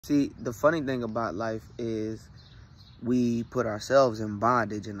See, the funny thing about life is we put ourselves in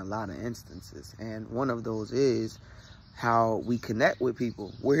bondage in a lot of instances. And one of those is how we connect with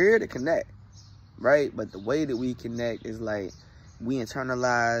people. We're here to connect, right? But the way that we connect is like we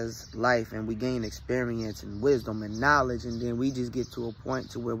internalize life and we gain experience and wisdom and knowledge. And then we just get to a point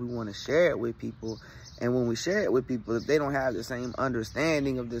to where we want to share it with people. And when we share it with people, if they don't have the same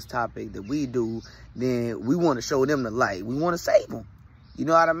understanding of this topic that we do, then we want to show them the light. We want to save them. You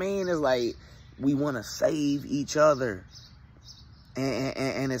know what I mean? It's like we want to save each other.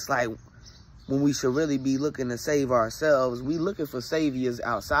 And it's like when we should really be looking to save ourselves, we looking for saviors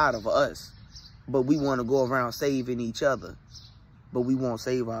outside of us. But we want to go around saving each other. But we won't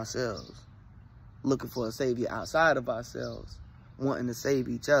save ourselves. Looking for a savior outside of ourselves. Wanting to save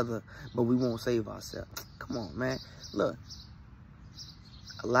each other, but we won't save ourselves. Come on, man. Look.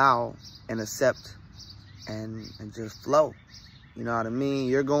 Allow and accept and just flow. You know what I mean?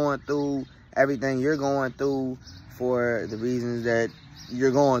 You're going through everything you're going through for the reasons that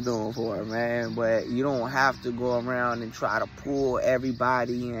you're going through them for, man. But you don't have to go around and try to pull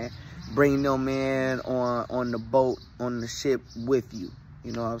everybody and bring them in on the boat, on the ship with you.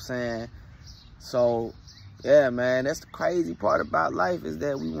 You know what I'm saying? So, yeah, man, that's the crazy part about life is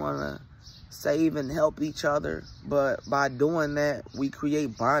that we want to save and help each other. But by doing that, we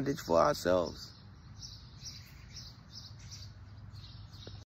create bondage for ourselves.